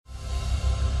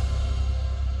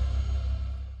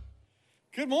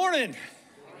Good morning.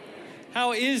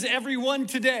 How is everyone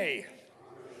today?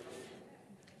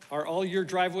 Are all your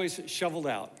driveways shoveled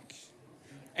out?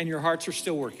 And your hearts are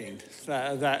still working?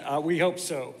 We hope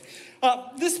so.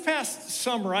 This past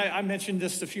summer, I mentioned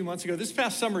this a few months ago. This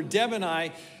past summer, Deb and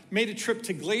I made a trip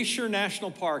to Glacier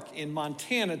National Park in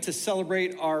Montana to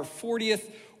celebrate our 40th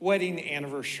wedding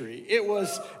anniversary. It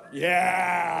was,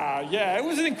 it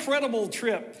was an incredible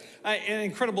trip, an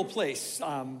incredible place.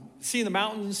 Seeing the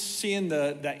mountains, seeing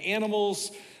the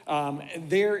animals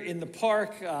there in the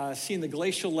park, seeing the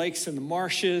glacial lakes and the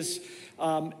marshes.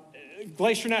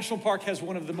 Glacier National Park has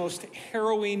one of the most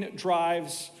harrowing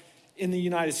drives in the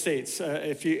United States.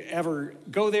 If you ever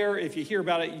go there, if you hear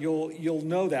about it, you'll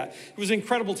know that. It was an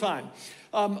incredible time.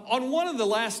 On one of the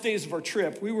last days of our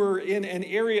trip, we were in an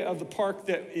area of the park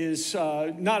that is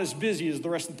not as busy as the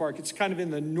rest of the park. It's kind of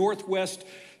in the northwest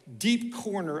deep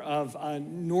corner of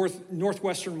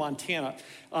northwestern Montana,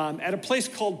 at a place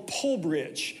called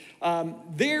Polbridge.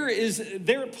 There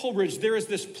at Polbridge, there is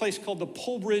this place called the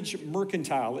Polbridge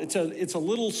Mercantile. It's a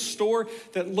little store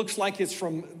that looks like it's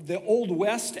from the Old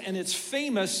West, and it's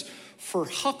famous for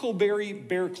huckleberry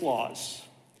bear claws.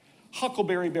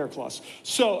 Huckleberry bear claws.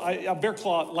 So a bear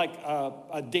claw, like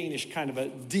a Danish kind of a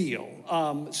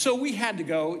deal. So we had to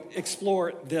go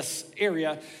explore this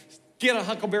area, get a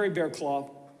huckleberry bear claw.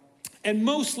 And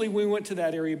mostly we went to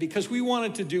that area because we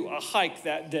wanted to do a hike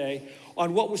that day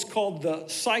on what was called the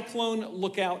Cyclone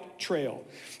Lookout Trail.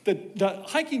 The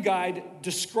hiking guide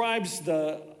describes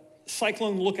the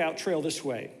Cyclone Lookout Trail this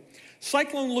way.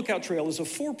 Cyclone Lookout Trail is a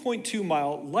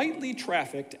 4.2-mile, lightly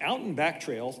trafficked out and back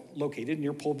trail located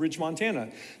near Polbridge, Montana,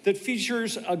 that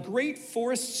features a great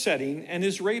forest setting and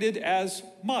is rated as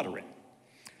moderate.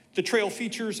 The trail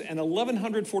features an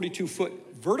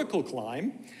 1,142-foot vertical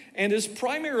climb and is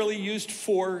primarily used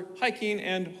for hiking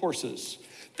and horses.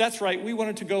 That's right, we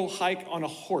wanted to go hike on a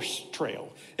horse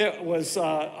trail. It was,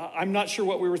 I'm not sure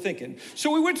what we were thinking.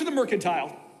 So we went to the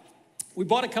Mercantile. We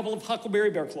bought a couple of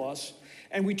huckleberry bear claws,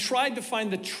 and we tried to find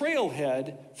the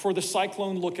trailhead for the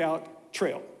Cyclone Lookout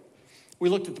Trail. We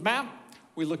looked at the map.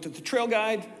 We looked at the trail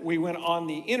guide. We went on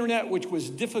the internet, which was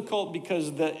difficult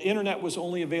because the internet was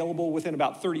only available within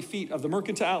about 30 feet of the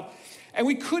Mercantile. And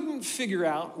we couldn't figure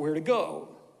out where to go.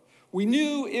 We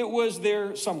knew it was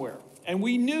there somewhere. And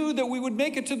we knew that we would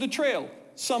make it to the trail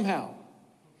somehow.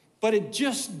 But it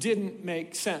just didn't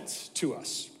make sense to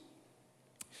us.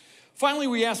 Finally,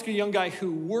 we asked a young guy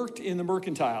who worked in the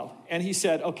Mercantile. And he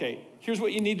said, okay, here's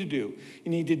what you need to do. You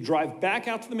need to drive back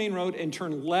out to the main road and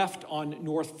turn left on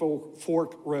North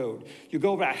Fork Road. You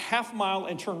go about half a mile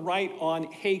and turn right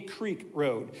on Hay Creek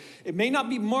Road. It may not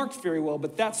be marked very well,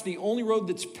 but that's the only road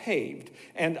that's paved.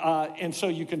 And so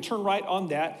you can turn right on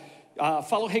that.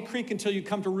 Follow Hay Creek until you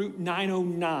come to Route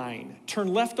 909. Turn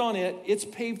left on it. It's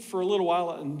paved for a little while,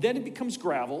 and then it becomes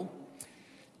gravel.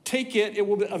 Take it. It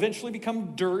will eventually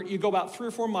become dirt. You go about 3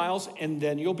 or 4 miles, and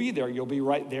then you'll be there. You'll be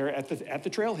right there at the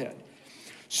trailhead.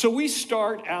 So we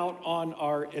start out on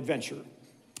our adventure.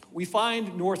 We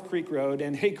find North Creek Road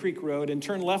and Hay Creek Road and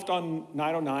turn left on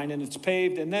 909, and it's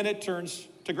paved, and then it turns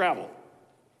to gravel.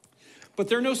 But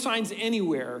there are no signs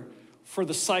anywhere for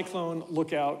the Cyclone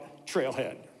Lookout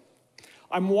Trailhead.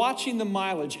 I'm watching the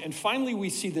mileage, and finally we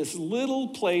see this little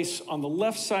place on the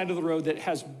left side of the road that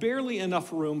has barely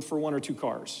enough room for 1 or 2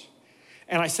 cars.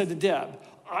 And I said to Deb,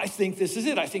 I think this is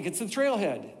it. I think it's the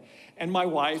trailhead. And my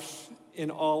wife, in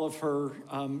all of her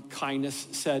kindness,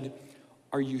 said,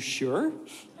 are you sure?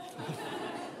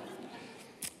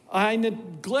 I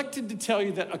neglected to tell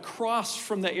you that across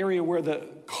from the area where the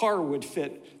car would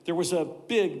fit, there was a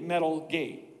big metal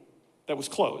gate that was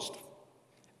closed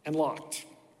and locked.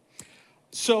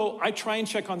 So I try and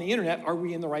check on the internet, are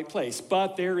we in the right place?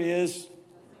 But there is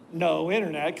no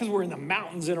internet because we're in the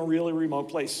mountains in a really remote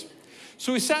place.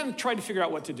 So we sat and tried to figure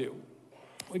out what to do.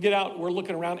 We get out, we're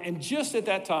looking around, and just at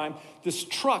that time, this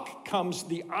truck comes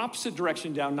the opposite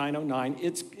direction down 909.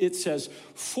 It says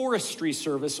Forestry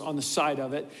Service on the side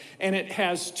of it, and it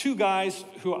has 2 guys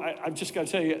who, I've just got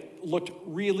to tell you, looked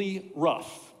really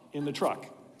rough in the truck.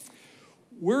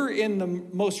 We're in the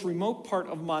most remote part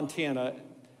of Montana.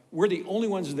 We're the only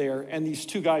ones there, and these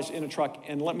 2 guys in a truck.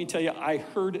 And let me tell you, I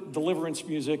heard deliverance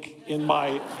music in my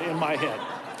head,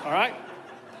 all right?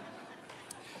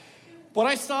 But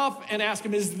I stop and ask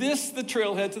them, is this the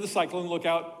trailhead to the Cyclone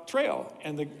Lookout Trail?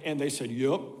 And they said,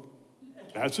 yep,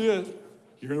 that's it.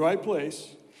 You're in the right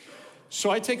place. So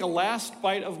I take a last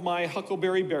bite of my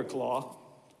huckleberry bear claw.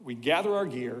 We gather our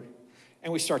gear,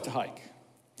 and we start to hike.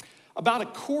 About a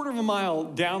 1/4 of a mile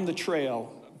down the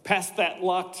trail, past that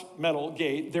locked metal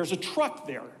gate, there's a truck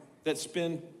there that's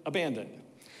been abandoned.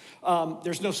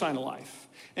 there's no sign of life.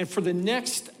 And for the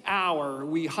next hour,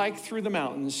 we hike through the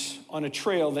mountains on a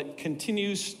trail that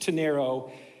continues to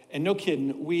narrow. And no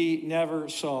kidding, we never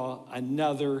saw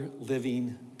another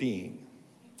living being.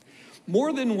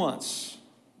 More than once,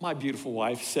 my beautiful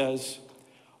wife says,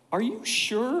 "Are you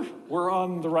sure we're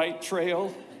on the right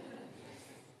trail?"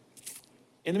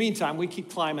 In the meantime, we keep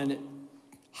climbing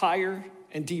higher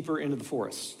and deeper into the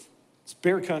forest. It's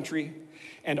bare country,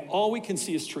 and all we can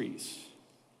see is trees.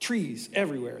 Trees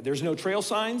everywhere. There's no trail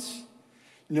signs,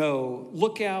 no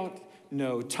lookout,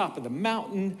 no top of the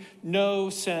mountain, no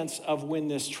sense of when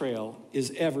this trail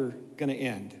is ever going to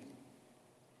end.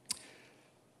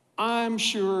 I'm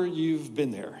sure you've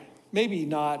been there. Maybe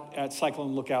not at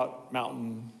Cyclone Lookout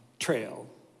Mountain Trail,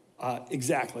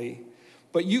 exactly,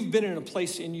 but you've been in a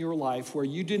place in your life where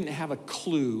you didn't have a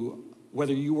clue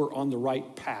whether you were on the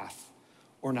right path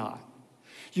or not.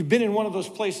 You've been in one of those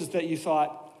places that you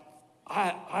thought,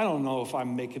 I don't know if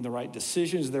I'm making the right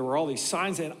decisions. There were all these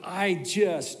signs, and I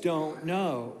just don't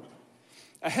know.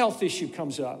 A health issue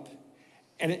comes up,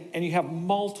 and you have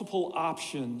multiple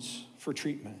options for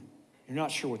treatment. You're not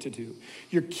sure what to do.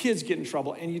 Your kids get in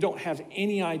trouble, and you don't have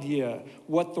any idea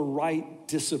what the right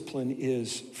discipline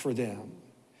is for them.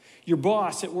 Your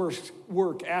boss at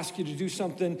work asks you to do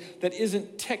something that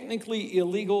isn't technically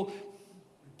illegal,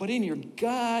 but in your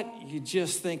gut, you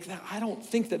just think, I don't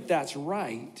think that that's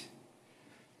right.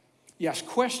 You ask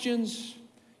questions,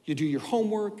 you do your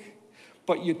homework,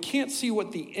 but you can't see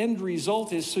what the end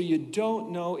result is, so you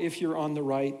don't know if you're on the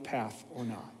right path or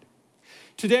not.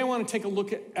 Today, I want to take a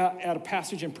look at a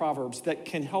passage in Proverbs that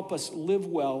can help us live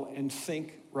well and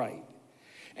think right,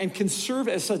 and can serve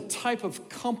as a type of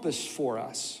compass for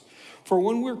us, for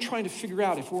when we're trying to figure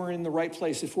out if we're in the right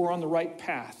place, if we're on the right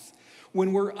path,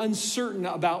 when we're uncertain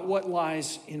about what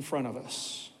lies in front of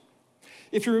us.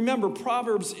 If you remember,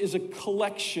 Proverbs is a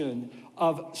collection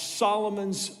of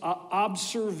Solomon's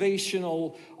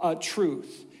observational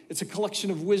truth. It's a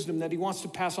collection of wisdom that he wants to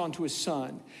pass on to his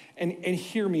son. And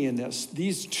hear me in this.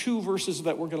 These two verses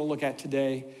that we're going to look at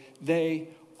today, they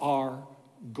are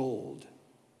gold.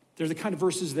 They're the kind of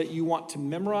verses that you want to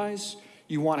memorize,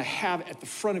 you want to have at the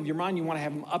front of your mind, you want to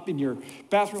have them up in your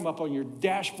bathroom, up on your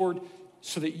dashboard,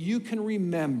 so that you can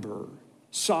remember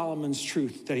Solomon's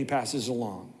truth that he passes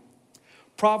along.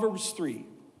 Proverbs 3,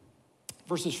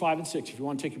 verses 5 and 6. If you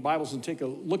want to take your Bibles and take a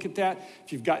look at that,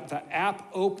 if you've got the app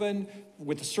open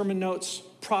with the sermon notes,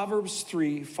 Proverbs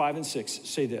 3, 5 and 6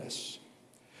 say this: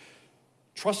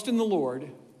 "Trust in the Lord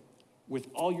with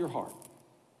all your heart,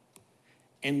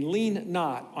 and lean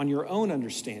not on your own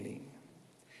understanding.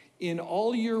 In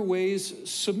all your ways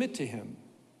submit to him,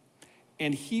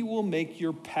 and he will make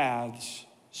your paths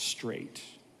straight."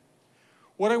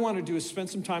 What I want to do is spend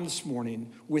some time this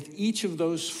morning with each of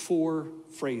those four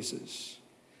phrases.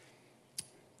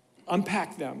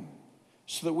 Unpack them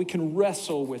so that we can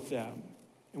wrestle with them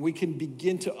and we can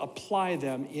begin to apply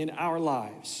them in our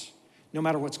lives, no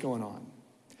matter what's going on.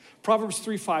 Proverbs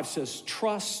 3:5 says,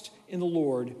 "Trust in the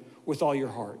Lord with all your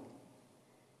heart."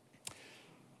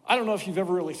 I don't know if you've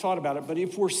ever really thought about it, but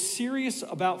if we're serious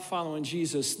about following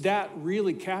Jesus, that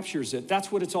really captures it.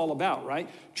 That's what it's all about, right?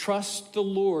 Trust the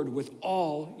Lord with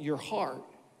all your heart.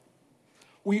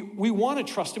 We want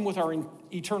to trust him with our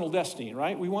eternal destiny,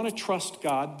 right? We want to trust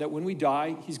God that when we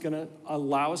die, he's going to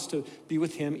allow us to be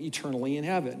with him eternally in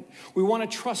heaven. We want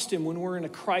to trust him when we're in a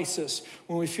crisis,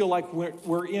 when we feel like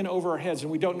we're in over our heads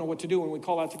and we don't know what to do, when we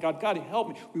call out to God, "God, help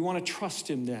me." We want to trust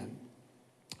him then.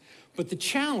 But the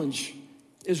challenge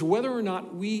is whether or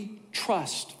not we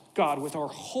trust God with our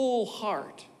whole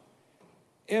heart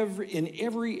in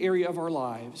every area of our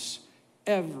lives,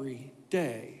 every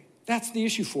day. That's the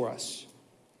issue for us.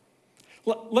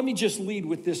 Let me just lead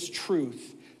with this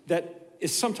truth that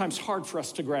is sometimes hard for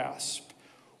us to grasp.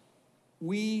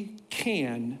 We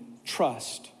can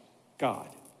trust God.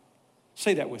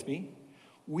 Say that with me.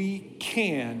 We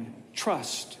can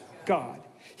trust God.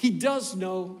 He does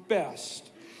know best.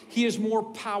 He is more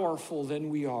powerful than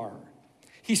we are.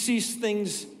 He sees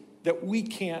things that we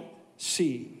can't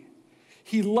see.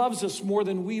 He loves us more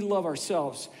than we love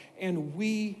ourselves, and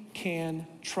we can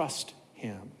trust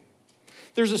him.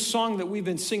 There's a song that we've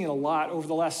been singing a lot over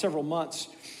the last several months,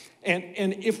 and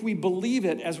if we believe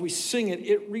it as we sing it,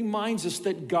 it reminds us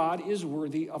that God is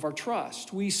worthy of our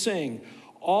trust. We sing,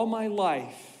 "All my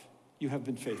life you have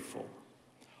been faithful.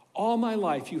 All my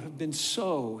life you have been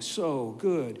so, so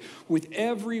good. With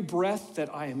every breath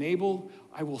that I am able,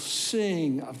 I will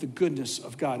sing of the goodness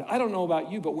of God." I don't know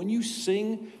about you, but when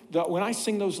I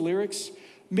sing those lyrics,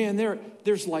 man,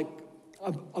 there's like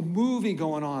a movie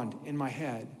going on in my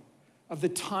head of the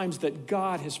times that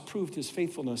God has proved his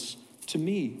faithfulness to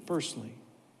me personally.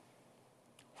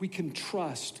 We can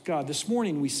trust God. This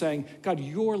morning we sang, God,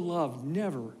 your love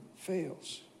never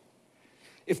fails.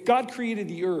 If God created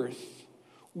the earth,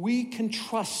 we can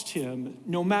trust him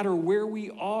no matter where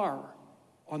we are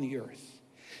on the earth.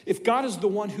 If God is the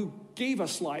one who gave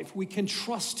us life, we can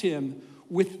trust him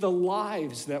with the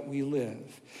lives that we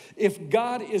live. If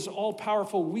God is all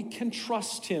powerful, we can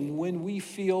trust him when we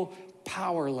feel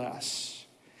powerless.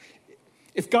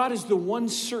 If God is the one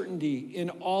certainty in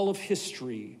all of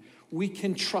history, we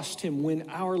can trust him when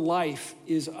our life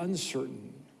is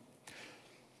uncertain.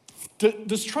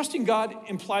 Does trusting God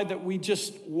imply that we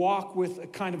just walk with a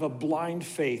kind of a blind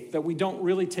faith, that we don't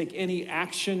really take any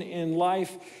action in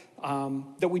life,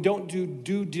 that we don't do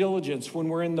due diligence when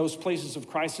we're in those places of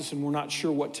crisis and we're not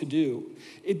sure what to do?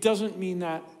 It doesn't mean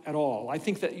that at all. I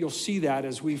think that you'll see that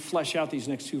as we flesh out these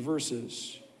next two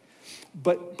verses.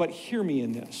 But hear me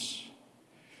in this.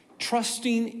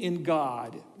 Trusting in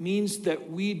God means that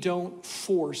we don't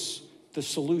force the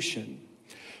solution.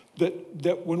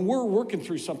 That when we're working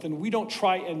through something, we don't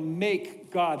try and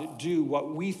make God do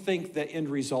what we think the end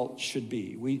result should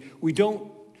be. We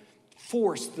don't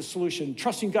force the solution.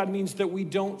 Trusting God means that we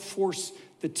don't force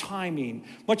the timing.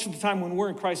 Much of the time when we're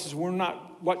in crisis, we're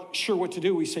not sure what to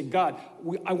do. We say, God,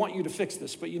 I want you to fix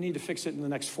this, but you need to fix it in the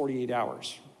next 48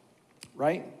 hours.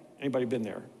 Right? Anybody been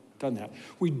there? Done that?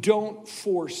 We don't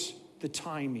force the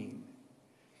timing.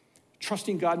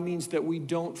 Trusting God means that we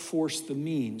don't force the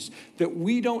means, that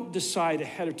we don't decide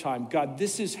ahead of time, God,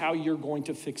 this is how you're going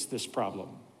to fix this problem.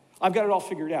 I've got it all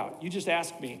figured out. You just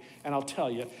ask me and I'll tell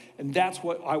you, and that's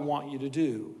what I want you to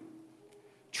do.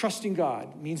 Trusting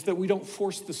God means that we don't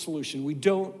force the solution. We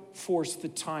don't force the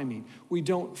timing. We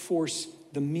don't force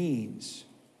the means.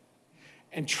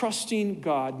 And trusting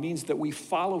God means that we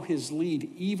follow his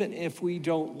lead even if we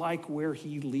don't like where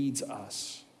he leads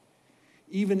us,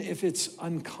 even if it's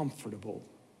uncomfortable.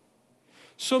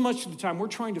 So much of the time we're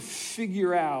trying to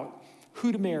figure out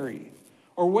who to marry,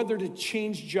 or whether to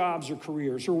change jobs or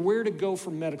careers, or where to go for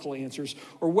medical answers,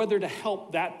 or whether to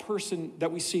help that person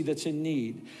that we see that's in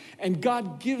need. And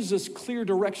God gives us clear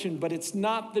direction, but it's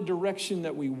not the direction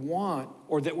that we want,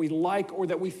 or that we like, or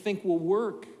that we think will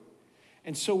work.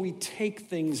 And so we take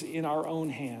things in our own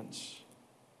hands.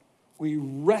 We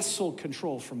wrestle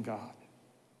control from God.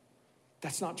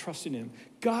 That's not trusting him.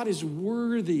 God is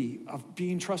worthy of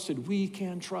being trusted. We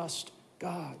can trust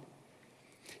God.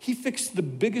 He fixed the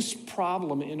biggest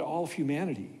problem in all of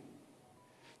humanity,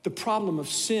 the problem of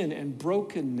sin and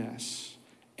brokenness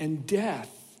and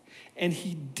death. And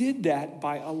he did that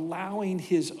by allowing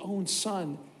his own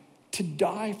son to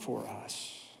die for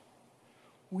us.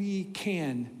 We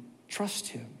can trust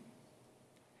him.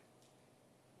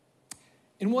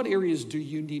 In what areas do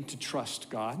you need to trust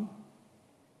God?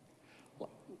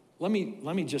 Let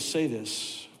me just say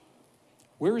this.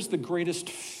 Where is the greatest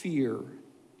fear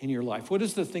in your life? What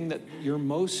is the thing that you're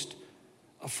most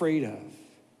afraid of?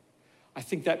 I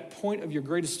think that point of your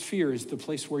greatest fear is the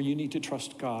place where you need to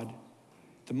trust God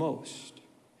the most.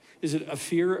 Is it a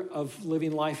fear of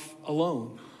living life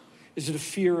alone? Is it a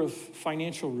fear of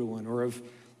financial ruin, or of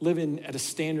living at a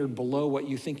standard below what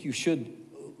you think you should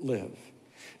live?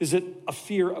 Is it a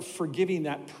fear of forgiving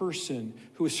that person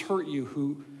who has hurt you,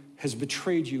 who has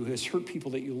betrayed you, who has hurt people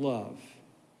that you love?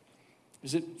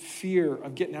 Is it fear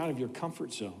of getting out of your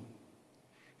comfort zone?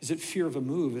 Is it fear of a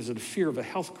move? Is it a fear of a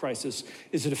health crisis?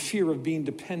 Is it a fear of being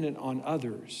dependent on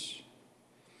others?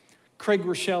 Craig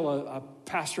Rochelle, a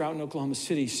pastor out in Oklahoma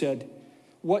City, said,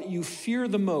 what you fear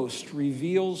the most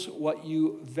reveals what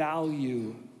you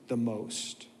value the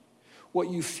most. What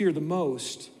you fear the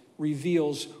most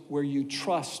reveals where you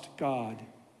trust God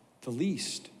the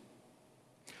least.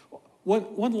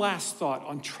 One last thought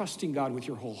on trusting God with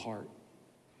your whole heart.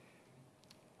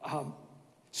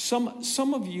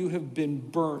 Some of you have been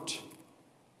burnt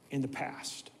in the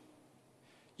past.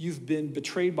 You've been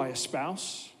betrayed by a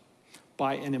spouse,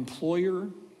 by an employer,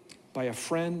 by a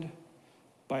friend,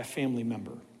 by a family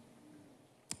member.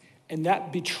 And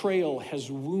that betrayal has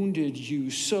wounded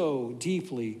you so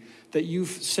deeply that you've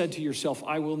said to yourself,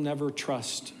 I will never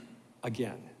trust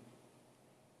again.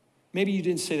 Maybe you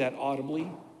didn't say that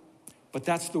audibly, but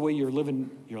that's the way you're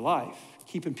living your life,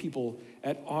 keeping people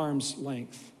at arm's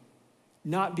length,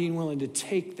 not being willing to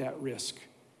take that risk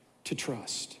to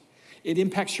trust. It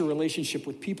impacts your relationship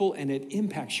with people, and it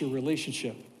impacts your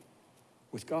relationship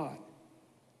with God.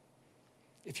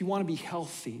 If you want to be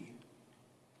healthy,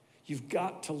 you've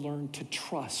got to learn to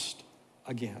trust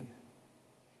again.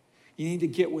 You need to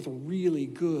get with a really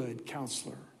good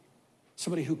counselor,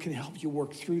 somebody who can help you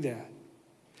work through that.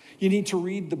 You need to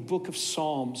read the book of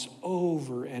Psalms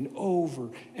over and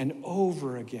over and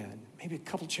over again. Maybe a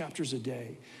couple chapters a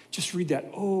day. Just read that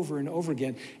over and over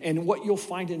again. And what you'll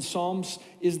find in Psalms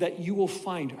is that you will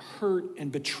find hurt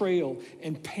and betrayal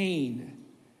and pain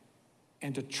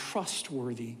and a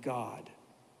trustworthy God.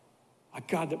 A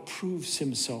God that proves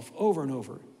himself over and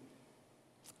over,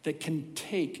 that can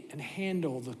take and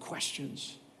handle the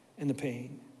questions and the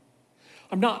pain.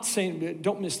 I'm not saying,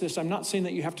 don't miss this, I'm not saying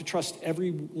that you have to trust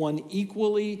everyone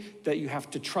equally, that you have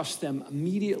to trust them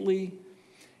immediately,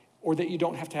 or that you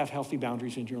don't have to have healthy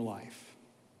boundaries in your life.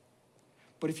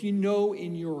 But if you know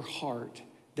in your heart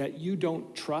that you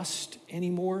don't trust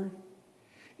anymore,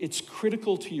 it's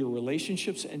critical to your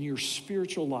relationships and your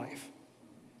spiritual life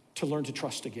to learn to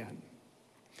trust again.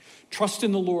 Trust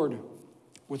in the Lord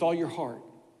with all your heart.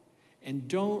 And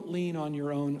don't lean on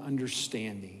your own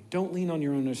understanding. Don't lean on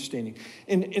your own understanding.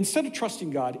 And instead of trusting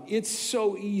God, it's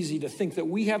so easy to think that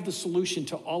we have the solution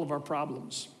to all of our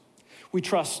problems. We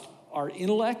trust our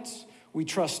intellect. We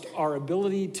trust our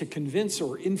ability to convince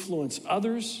or influence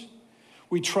others.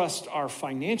 We trust our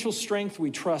financial strength.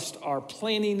 We trust our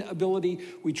planning ability.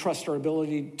 We trust our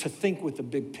ability to think with the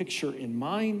big picture in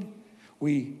mind.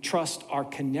 We trust our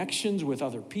connections with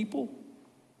other people.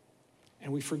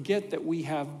 And we forget that we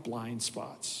have blind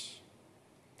spots.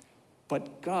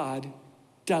 But God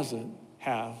doesn't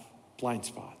have blind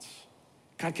spots.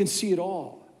 God can see it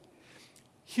all.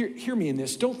 Hear me in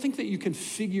this. Don't think that you can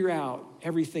figure out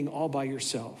everything all by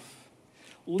yourself.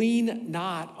 Lean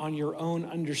not on your own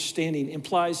understanding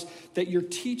implies that you're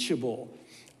teachable.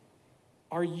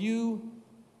 Are you,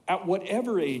 at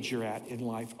whatever age you're at in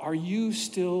life, are you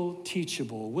still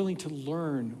teachable, willing to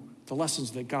learn the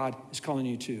lessons that God is calling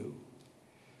you to?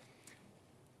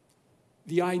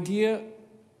 The idea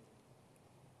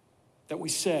that we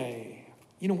say,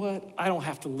 you know what, I don't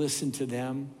have to listen to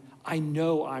them. I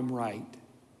know I'm right.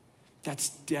 That's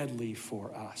deadly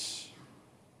for us.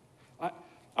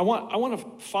 I want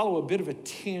to follow a bit of a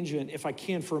tangent, if I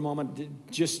can, for a moment,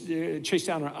 just chase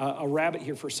down a rabbit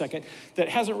here for a second, that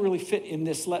hasn't really fit in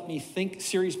this Let Me Think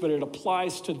series, but it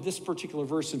applies to this particular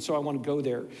verse, and so I want to go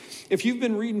there. If you've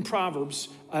been reading Proverbs,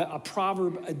 a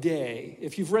proverb a day,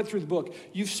 if you've read through the book,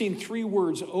 you've seen three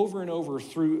words over and over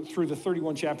through the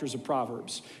 31 chapters of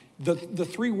Proverbs. The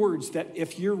three words that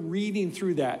if you're reading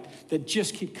through that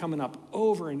just keep coming up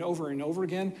over and over and over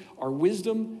again are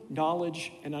wisdom,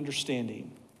 knowledge, and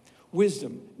understanding.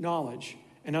 Wisdom, knowledge,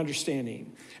 and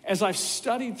understanding. As I've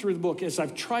studied through the book, as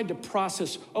I've tried to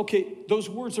process, okay, those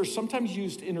words are sometimes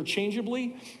used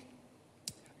interchangeably,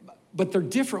 but they're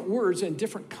different words and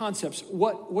different concepts.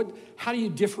 How do you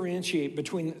differentiate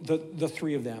between the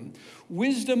three of them?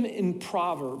 Wisdom in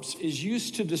Proverbs is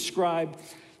used to describe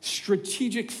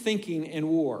strategic thinking in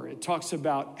war. It talks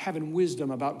about having wisdom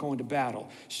about going to battle.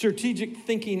 Strategic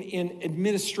thinking in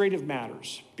administrative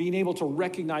matters, being able to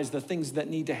recognize the things that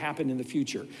need to happen in the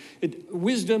future.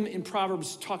 Wisdom in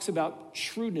Proverbs talks about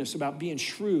shrewdness, about being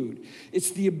shrewd. It's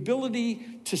the ability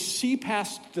to see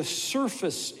past the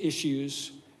surface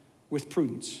issues with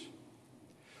prudence.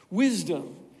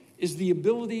 Wisdom is the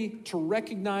ability to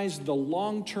recognize the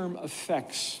long-term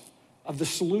effects of the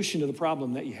solution to the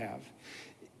problem that you have.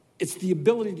 It's the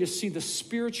ability to see the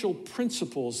spiritual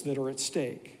principles that are at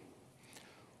stake.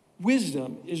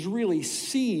 Wisdom is really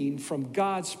seen from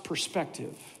God's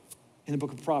perspective in the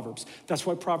book of Proverbs. That's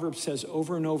why Proverbs says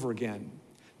over and over again,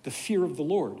 the fear of the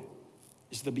Lord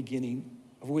is the beginning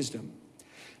of wisdom.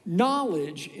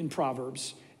 Knowledge in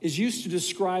Proverbs is used to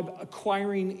describe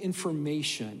acquiring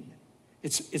information.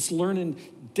 It's learning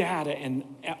data and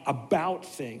about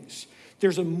things.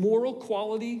 There's a moral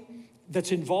quality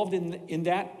that's involved in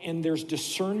that, and there's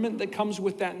discernment that comes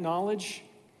with that knowledge,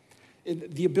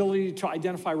 the ability to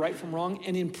identify right from wrong.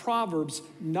 And in Proverbs,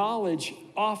 knowledge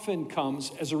often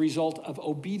comes as a result of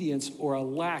obedience or a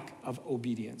lack of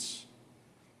obedience.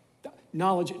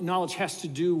 Knowledge has to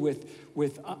do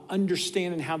with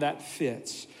understanding how that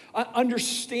fits.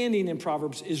 Understanding in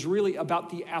Proverbs is really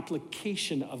about the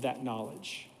application of that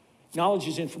knowledge. Knowledge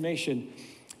is information.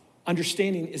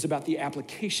 Understanding is about the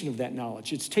application of that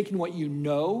knowledge. It's taking what you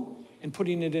know and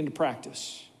putting it into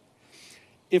practice.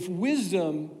 If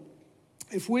wisdom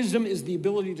is the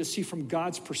ability to see from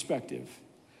God's perspective,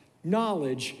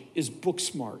 knowledge is book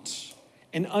smarts,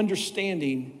 and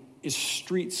understanding is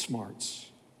street smarts.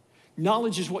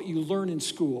 Knowledge is what you learn in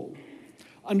school.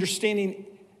 Understanding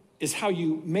is how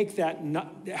you take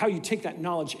that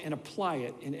knowledge and apply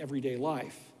it in everyday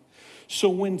life. So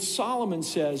when Solomon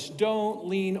says, don't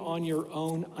lean on your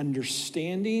own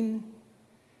understanding,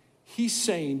 He's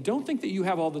saying, don't think that you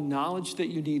have all the knowledge that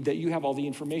you need, that you have all the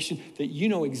information, that you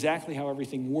know exactly how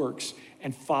everything works,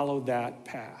 and follow that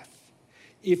path.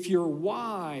 If you're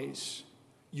wise,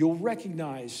 you'll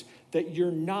recognize that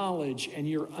your knowledge and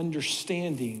your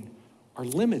understanding are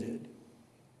limited.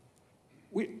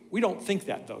 We don't think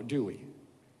that, though, do we?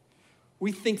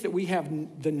 We think that we have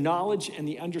the knowledge and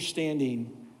the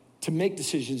understanding to make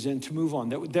decisions and to move on,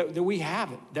 that we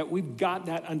have it, that we've got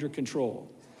that under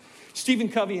control. Stephen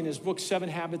Covey, in his book, 7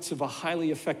 Habits of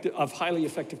Highly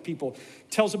Effective People,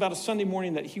 tells about a Sunday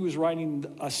morning that he was riding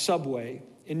a subway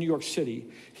in New York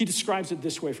City. He describes it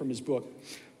this way from his book.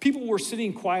 People were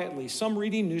sitting quietly, some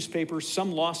reading newspapers,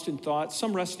 some lost in thought,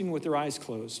 some resting with their eyes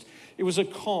closed. It was a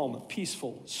calm,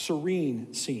 peaceful,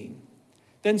 serene scene.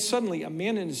 Then suddenly, a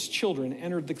man and his children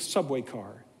entered the subway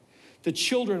car. The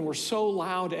children were so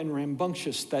loud and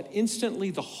rambunctious that instantly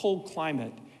the whole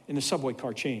climate in the subway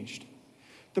car changed.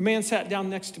 The man sat down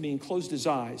next to me and closed his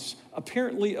eyes,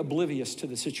 apparently oblivious to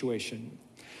the situation.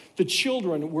 The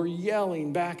children were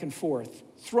yelling back and forth,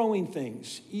 throwing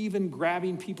things, even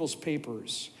grabbing people's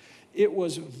papers. It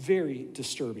was very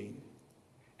disturbing.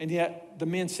 And yet, the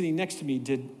man sitting next to me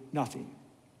did nothing.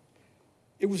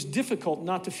 It was difficult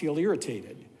not to feel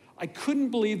irritated. I couldn't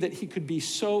believe that he could be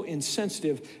so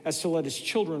insensitive as to let his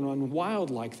children run wild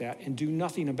like that and do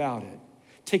nothing about it,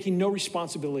 taking no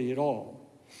responsibility at all.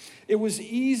 It was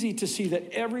easy to see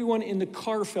that everyone in the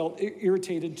car felt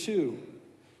irritated too.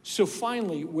 So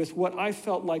finally, with what I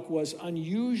felt like was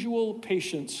unusual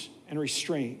patience and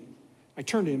restraint, I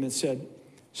turned to him and said,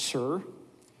 "Sir,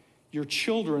 your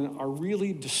children are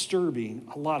really disturbing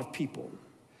a lot of people.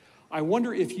 I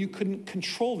wonder if you couldn't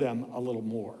control them a little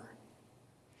more."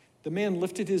 The man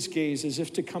lifted his gaze as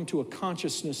if to come to a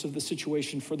consciousness of the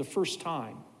situation for the first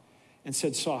time and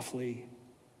said softly,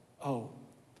 "Oh,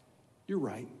 you're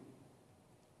right.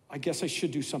 I guess I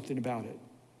should do something about it.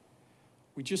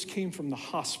 We just came from the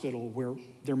hospital where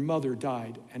their mother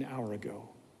died an hour ago.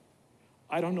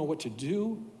 I don't know what to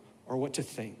do or what to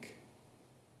think.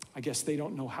 I guess they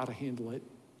don't know how to handle it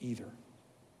either."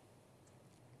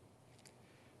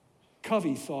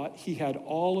 Covey thought he had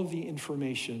all of the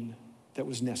information that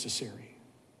was necessary.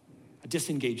 A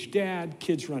disengaged dad,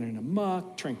 kids running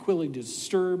amok, tranquility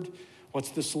disturbed. What's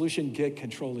the solution? Get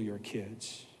control of your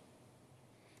kids.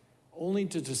 Only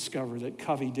to discover that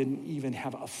Covey didn't even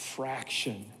have a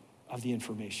fraction of the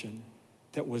information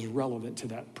that was relevant to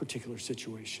that particular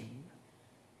situation.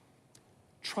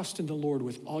 Trust in the Lord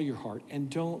with all your heart and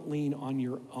don't lean on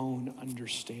your own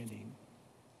understanding.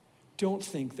 Don't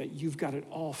think that you've got it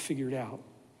all figured out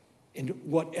in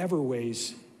whatever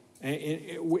ways,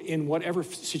 in whatever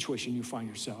situation you find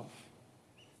yourself.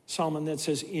 Solomon then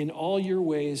says, in all your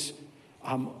ways,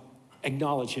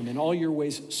 acknowledge him. In all your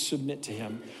ways, submit to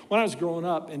him. When I was growing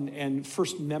up and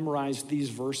first memorized these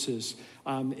verses,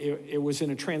 it was in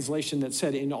a translation that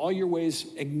said, in all your ways,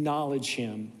 acknowledge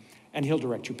him, and he'll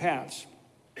direct your paths.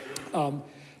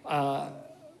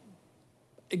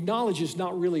 Acknowledge is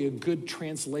not really a good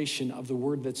translation of the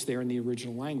word that's there in the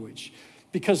original language,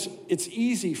 because it's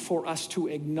easy for us to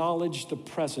acknowledge the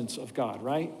presence of God,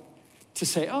 right? To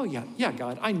say, oh yeah,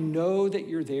 God, I know that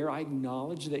you're there. I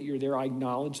acknowledge that you're there. I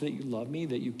acknowledge that you love me,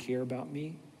 that you care about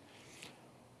me.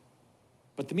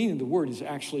 But the meaning of the word is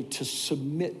actually to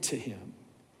submit to him.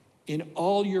 In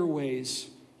all your ways,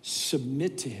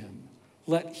 submit to him.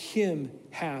 Let him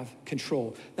have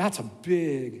control. That's a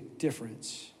big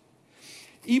difference.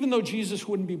 Even though Jesus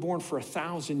wouldn't be born for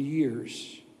 1,000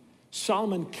 years,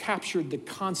 Solomon captured the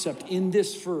concept in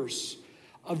this verse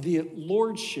of the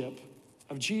lordship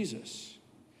of Jesus.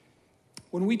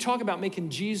 When we talk about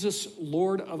making Jesus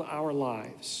Lord of our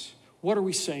lives, what are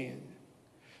we saying?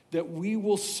 That we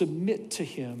will submit to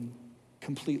him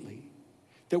completely.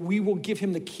 That we will give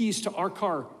him the keys to our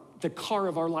car, the car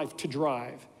of our life to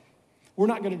drive. We're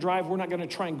not going to drive. We're not going to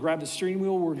try and grab the steering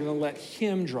wheel. We're going to let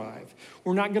him drive.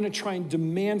 We're not going to try and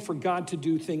demand for God to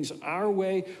do things our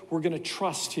way. We're going to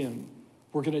trust him.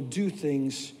 We're going to do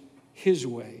things his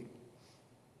way.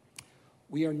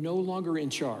 We are no longer in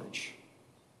charge,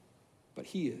 but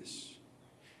he is.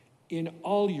 In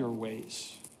all your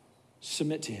ways,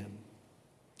 submit to him.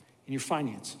 In your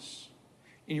finances,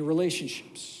 in your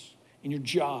relationships, in your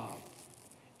job,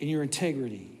 in your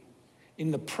integrity,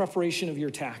 in the preparation of your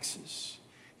taxes,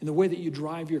 in the way that you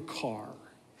drive your car,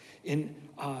 in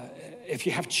if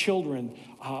you have children,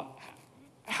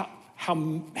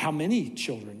 how many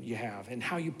children you have and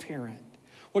how you parent,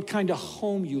 what kind of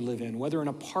home you live in, whether an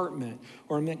apartment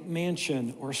or a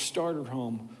mansion or a starter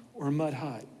home or a mud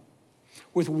hut,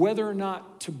 with whether or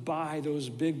not to buy those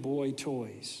big boy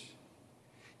toys.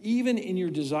 even in your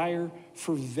desire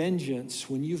for vengeance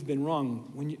when you've been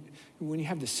wrong, when you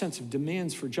have the sense of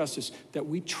demands for justice, that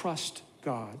we trust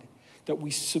God, that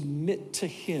we submit to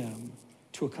him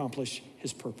to accomplish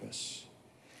his purpose.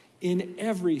 In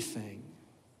everything,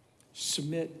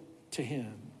 submit to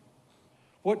him.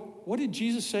 What did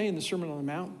Jesus say in the Sermon on the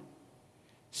Mount?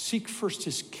 Seek first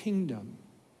his kingdom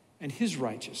and his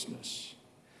righteousness,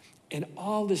 and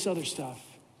all this other stuff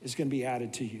is going to be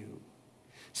added to you.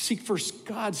 Seek first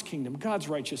God's kingdom, God's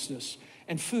righteousness,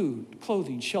 and food,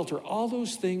 clothing, shelter. All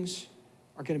those things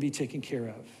are going to be taken care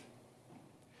of.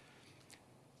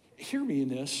 Hear me in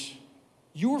this.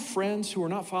 Your friends who are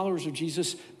not followers of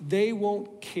Jesus, they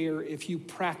won't care if you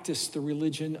practice the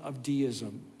religion of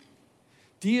deism.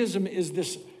 Deism is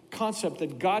this concept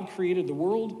that God created the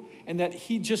world and that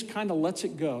he just kind of lets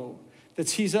it go. That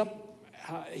he's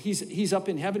up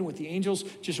in heaven with the angels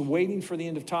just waiting for the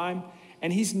end of time,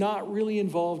 and he's not really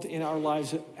involved in our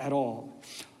lives at all.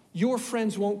 Your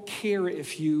friends won't care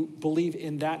if you believe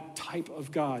in that type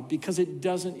of God because it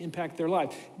doesn't impact their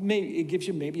life. It gives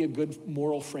you maybe a good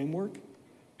moral framework,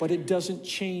 but it doesn't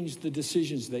change the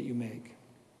decisions that you make.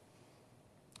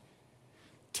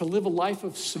 To live a life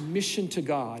of submission to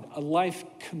God, a life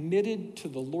committed to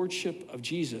the lordship of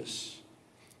Jesus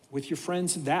with your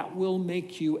friends, that will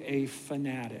make you a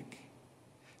fanatic.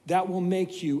 That will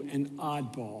make you an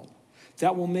oddball.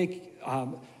 That will make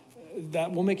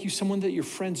you someone that your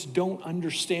friends don't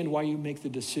understand why you make the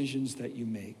decisions that you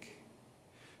make.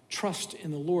 Trust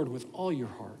in the Lord with all your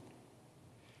heart.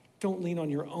 Don't lean on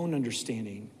your own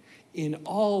understanding. In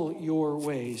all your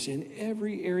ways, in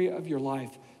every area of your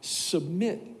life,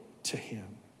 submit to him,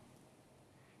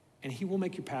 and he will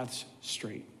make your paths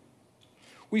straight.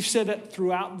 We've said that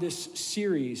throughout this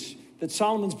series that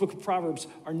Solomon's book of Proverbs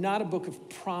are not a book of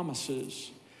promises,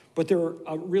 but they're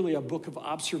really a book of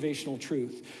observational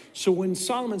truth. So when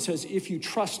Solomon says, if you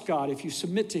trust God, if you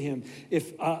submit to him,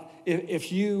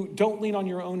 if you don't lean on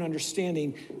your own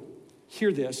understanding,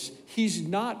 hear this, he's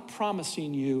not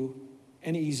promising you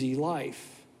an easy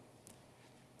life.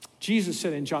 Jesus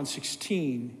said in John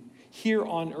 16, here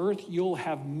on earth, you'll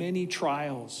have many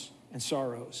trials and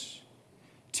sorrows.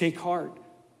 Take heart,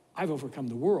 I've overcome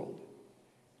the world.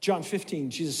 John 15,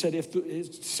 Jesus said,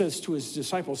 it says to his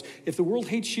disciples, if the world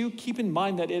hates you, keep in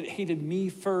mind that it hated me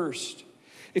first.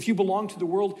 If you belong to the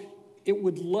world, it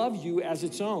would love you as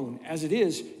its own. As it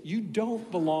is, you don't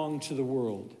belong to the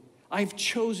world. I've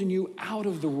chosen you out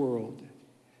of the world.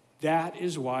 That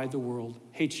is why the world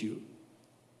hates you.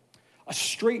 A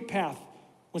straight path,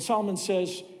 when Solomon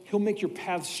says he'll make your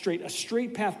path straight, a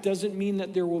straight path doesn't mean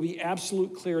that there will be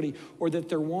absolute clarity or that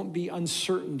there won't be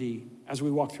uncertainty as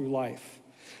we walk through life.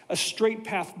 A straight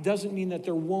path doesn't mean that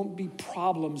there won't be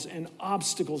problems and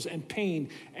obstacles and pain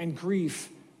and grief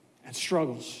and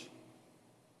struggles.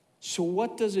 So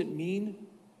what does it mean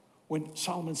when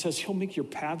Solomon says he'll make your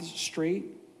paths straight?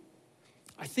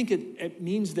 I think it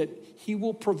means that he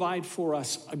will provide for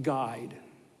us a guide,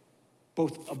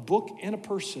 both a book and a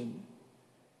person,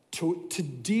 to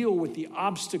deal with the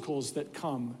obstacles that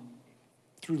come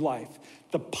through life,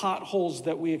 the potholes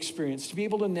that we experience, to be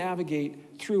able to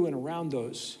navigate through and around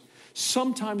those.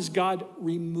 Sometimes God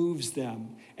removes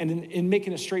them, and in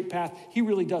making a straight path, he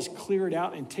really does clear it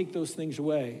out and take those things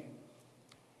away.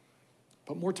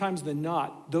 But more times than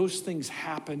not, those things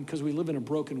happen because we live in a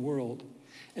broken world.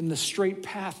 And the straight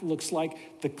path looks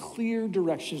like the clear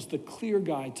directions, the clear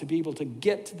guide to be able to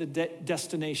get to the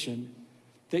destination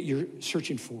that you're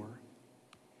searching for.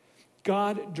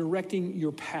 God directing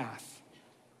your path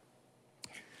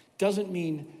doesn't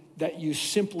mean that you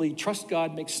simply trust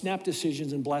God, make snap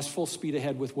decisions, and blast full speed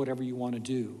ahead with whatever you want to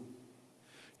do.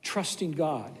 Trusting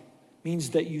God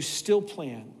means that you still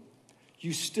plan,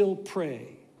 you still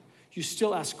pray, you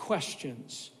still ask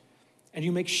questions, and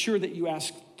you make sure that you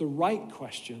ask the right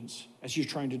questions as you're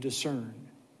trying to discern.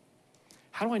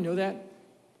 How do I know that?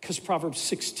 Because Proverbs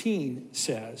 16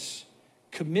 says,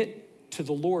 commit to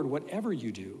the Lord whatever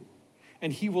you do,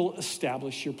 and he will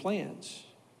establish your plans.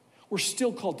 We're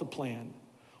still called to plan.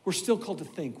 We're still called to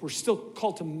think. We're still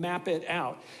called to map it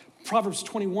out. Proverbs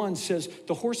 21 says,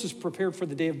 the horse is prepared for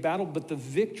the day of battle, but the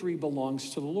victory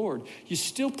belongs to the Lord. You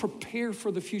still prepare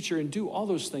for the future and do all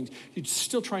those things. You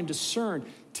still try and discern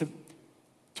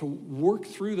to work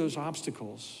through those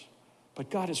obstacles.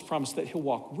 But God has promised that he'll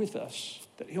walk with us,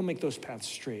 that he'll make those paths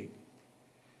straight.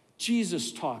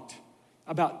 Jesus talked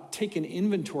about taking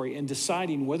inventory and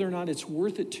deciding whether or not it's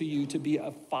worth it to you to be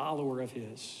a follower of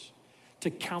his,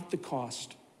 to count the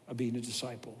cost of being a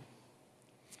disciple.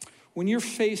 When you're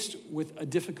faced with a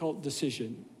difficult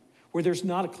decision where there's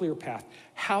not a clear path,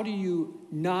 how do you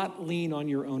not lean on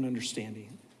your own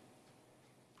understanding?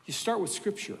 You start with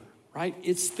Scripture, right?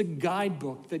 It's the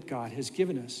guidebook that God has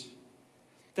given us.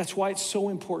 That's why it's so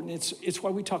important. It's why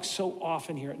we talk so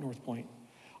often here at North Point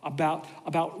about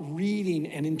reading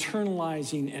and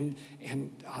internalizing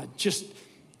and just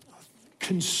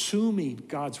consuming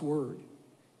God's word,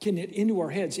 getting it into our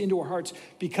heads, into our hearts,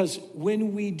 because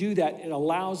when we do that, it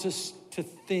allows us to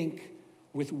think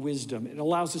with wisdom. It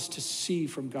allows us to see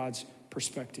from God's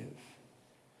perspective.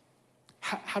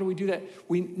 How do we do that?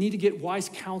 We need to get wise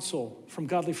counsel from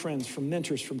godly friends, from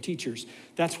mentors, from teachers.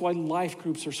 That's why life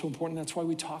groups are so important. That's why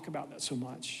we talk about that so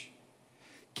much.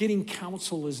 Getting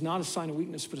counsel is not a sign of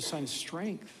weakness, but a sign of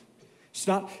strength. It's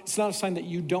not a sign that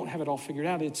you don't have it all figured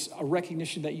out. It's a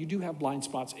recognition that you do have blind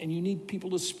spots and you need people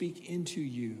to speak into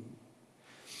you.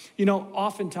 You know,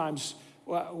 oftentimes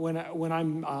when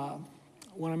I'm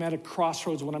at a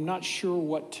crossroads, when I'm not sure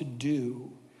what to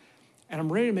do, and I'm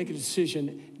ready to make a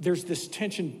decision, there's this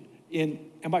tension in,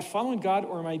 am I following God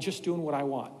or am I just doing what I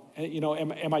want? You know,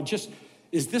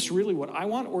 is this really what I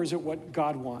want or is it what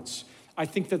God wants? I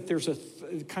think that there's a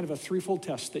kind of a threefold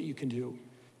test that you can do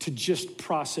to just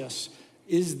process,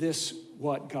 is this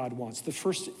what God wants? The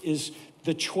first is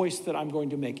the choice that I'm going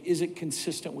to make. Is it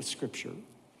consistent with Scripture?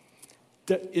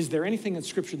 Is there anything in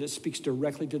Scripture that speaks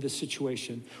directly to this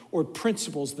situation or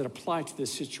principles that apply to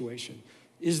this situation?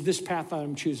 Is this path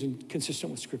I'm choosing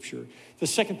consistent with Scripture? The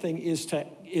second thing is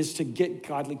to get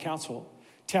godly counsel,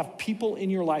 to have people in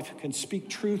your life who can speak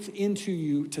truth into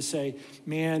you to say,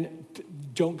 man,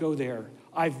 don't go there.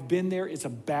 I've been there, it's a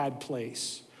bad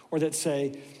place. Or that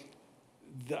say,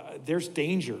 there's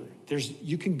danger.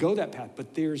 You can go that path,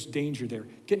 but there's danger there.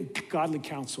 Getting godly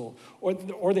counsel.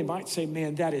 Or they might say,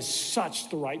 man, that is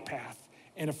such the right path,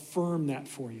 and affirm that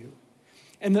for you.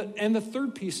 And the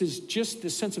third piece is just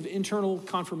this sense of internal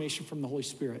confirmation from the Holy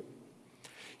Spirit.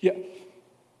 Yeah,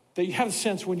 that you have a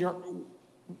sense when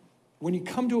you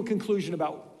come to a conclusion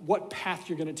about what path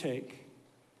you're going to take,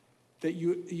 that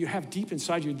you have deep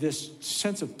inside you this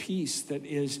sense of peace that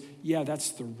is, yeah, that's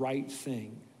the right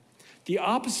thing. The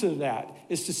opposite of that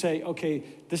is to say, okay,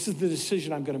 this is the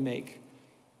decision I'm going to make.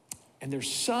 And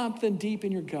there's something deep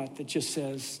in your gut that just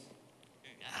says,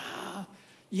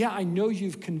 yeah, I know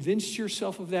you've convinced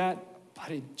yourself of that,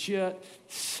 but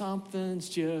something's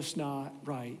just not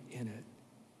right in it.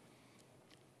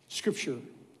 Scripture,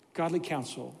 godly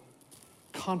counsel,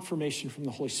 confirmation from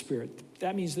the Holy Spirit.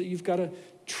 That means that you've got to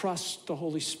trust the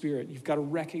Holy Spirit. You've got to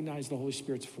recognize the Holy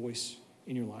Spirit's voice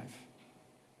in your life.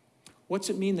 What's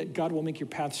it mean that God will make your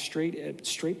path straight? A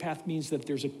straight path means that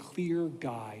there's a clear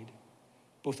guide,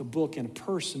 both a book and a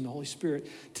person, the Holy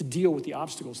Spirit, to deal with the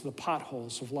obstacles, the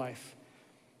potholes of life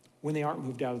when they aren't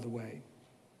moved out of the way.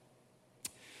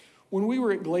 When we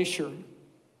were at Glacier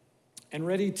and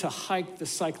ready to hike the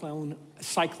Cyclone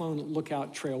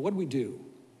Lookout Trail, what did we do?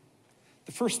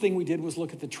 The first thing we did was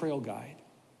look at the trail guide.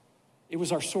 It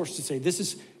was our source to say, this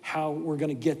is how we're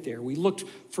going to get there. We looked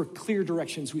for clear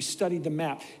directions. We studied the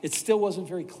map. It still wasn't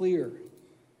very clear.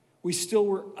 We still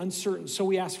were uncertain, so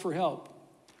we asked for help.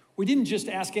 We didn't just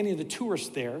ask any of the tourists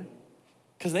there,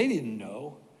 because they didn't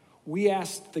know. We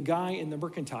asked the guy in the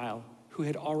Mercantile who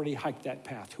had already hiked that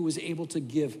path, who was able to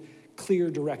give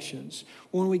clear directions.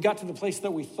 When we got to the place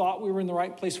that we thought we were in the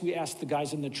right place, we asked the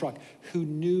guys in the truck who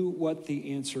knew what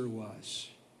the answer was.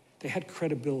 They had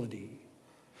credibility.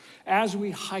 As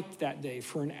we hiked that day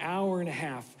for an hour and a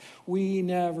half, we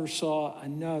never saw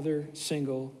another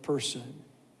single person.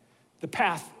 The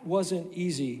path wasn't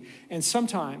easy, and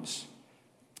sometimes,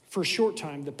 for a short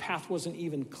time, the path wasn't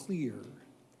even clear.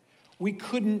 We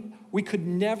could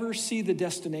never see the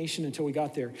destination until we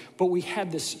got there, but we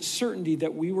had this certainty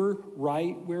that we were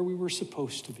right where we were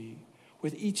supposed to be.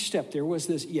 With each step, there was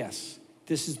this, yes,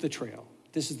 this is the trail.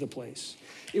 This is the place.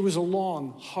 It was a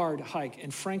long, hard hike,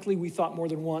 and frankly, we thought more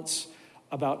than once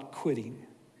about quitting.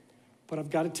 But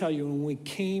I've got to tell you, when we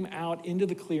came out into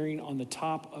the clearing on the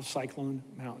top of Cyclone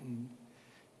Mountain,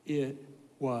 it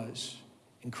was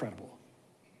incredible.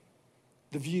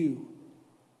 The view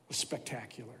was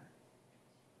spectacular.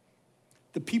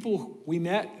 The people we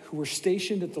met who were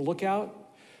stationed at the lookout,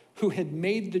 who had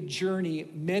made the journey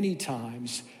many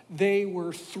times, they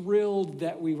were thrilled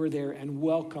that we were there and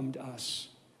welcomed us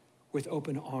with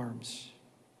open arms.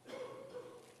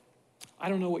 I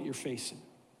don't know what you're facing.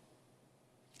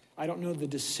 I don't know the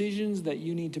decisions that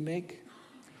you need to make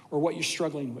or what you're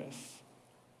struggling with.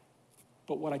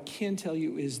 But what I can tell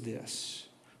you is this: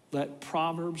 let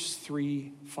Proverbs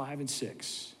 3, 5, and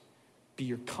 6 be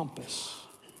your compass,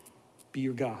 be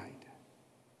your guide.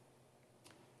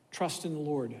 Trust in the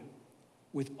Lord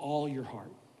with all your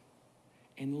heart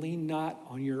and lean not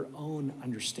on your own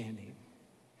understanding.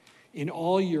 In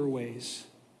all your ways,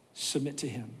 submit to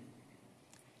him,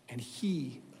 and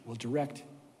he will direct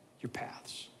your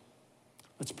paths.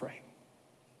 Let's pray.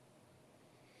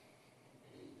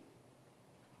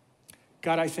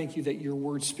 God, I thank you that your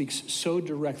word speaks so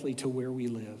directly to where we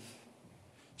live,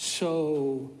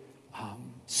 so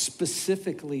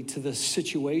specifically to the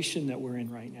situation that we're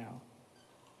in right now.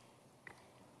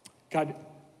 God,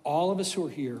 all of us who are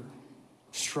here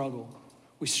struggle.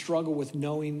 We struggle with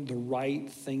knowing the right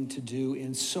thing to do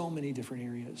in so many different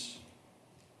areas.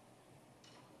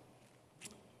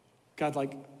 God,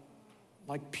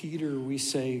 like Peter, we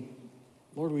say,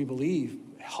 Lord, we believe.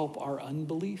 Help our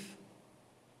unbelief.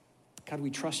 God, we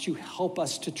trust you. Help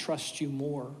us to trust you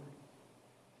more.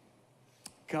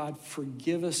 God,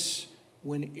 forgive us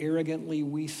when arrogantly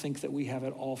we think that we have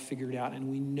it all figured out and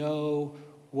we know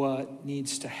what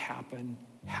needs to happen,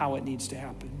 how it needs to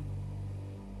happen.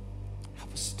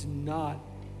 Help us to not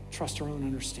trust our own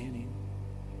understanding.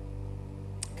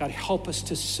 God, help us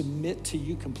to submit to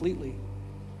you completely,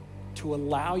 to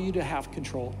allow you to have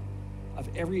control of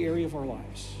every area of our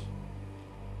lives.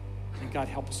 And God,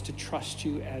 help us to trust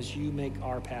you as you make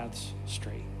our paths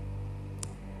straight.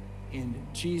 In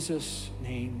Jesus'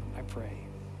 name I pray.